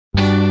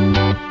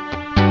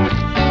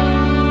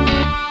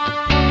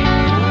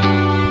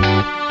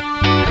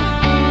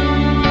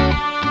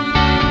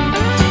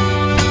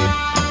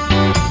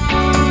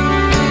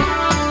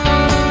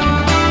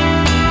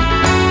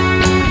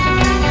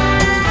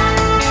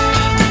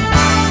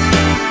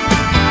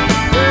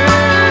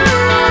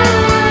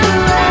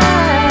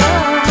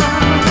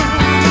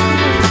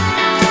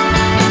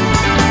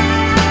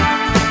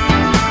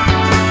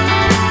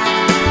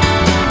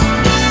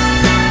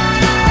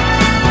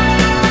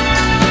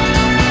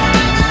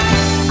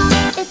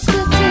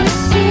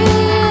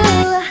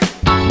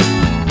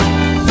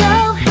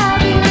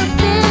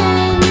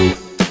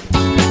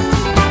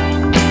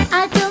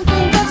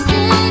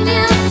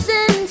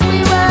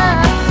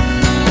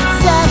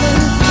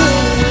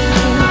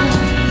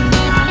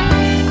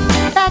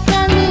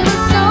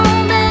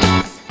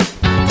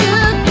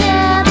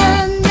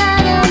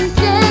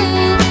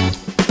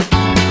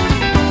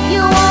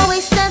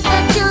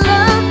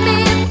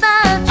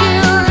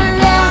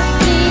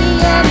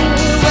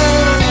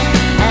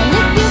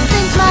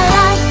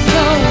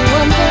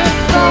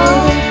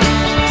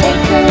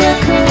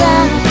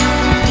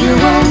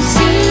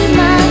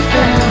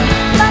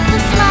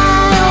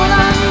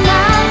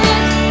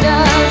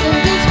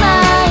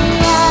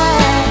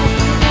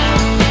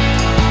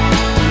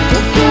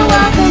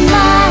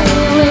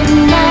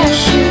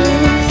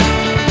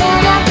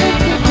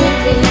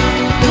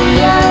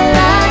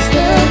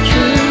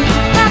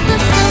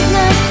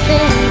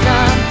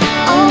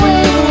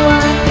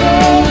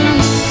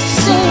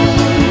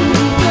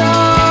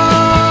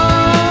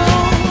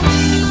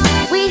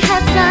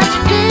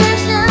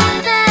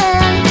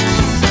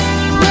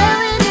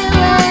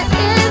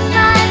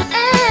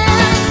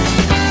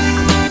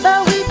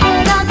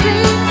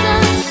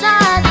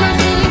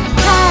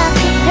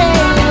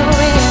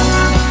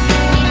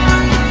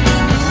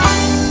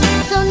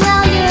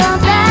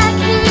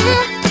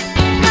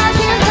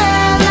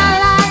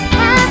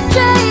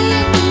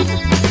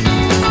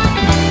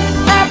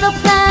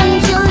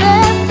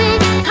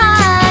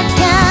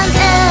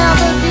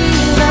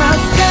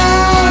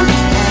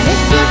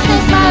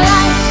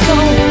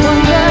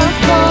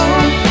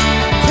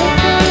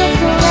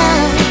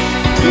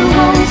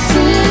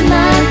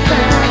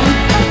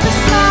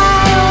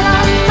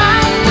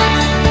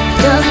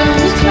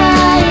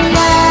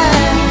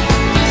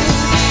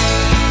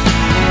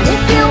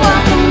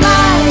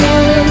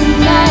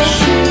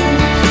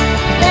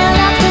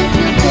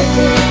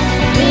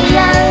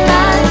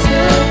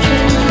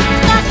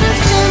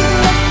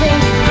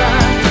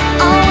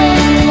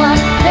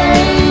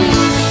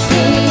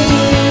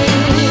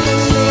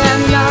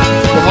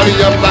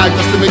money and bag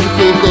just to make you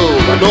feel good.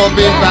 I know I've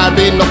been bad,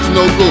 being up to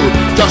no good.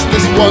 Just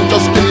this one,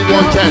 just give me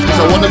one chance. Cause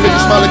I wanna make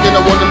you smile again,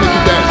 I wanna make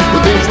you dance.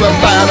 When things went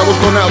bad, I was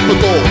gone out the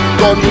door.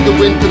 Gone with the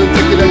wind, couldn't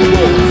take it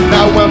anymore.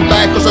 Now I'm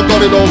back cause I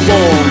got it all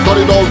wrong. Got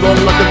it all wrong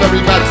like a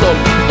very bad song.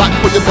 Back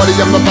for your body,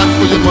 I'm back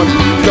for your money.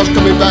 Just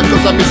coming back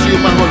cause I miss you,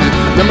 my honey.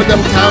 Remember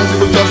them times it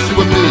was just you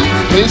and me.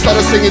 When you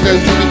started singing then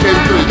till we came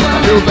through. I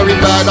feel very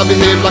bad, I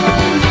behaved like a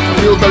fool. I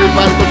feel very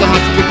bad cause I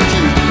had to look at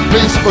you.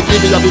 Please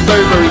forgive me, I'll be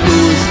very, very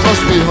good.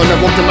 Trust me, honey, I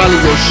want to marry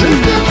your shit.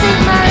 You took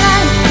my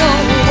life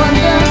so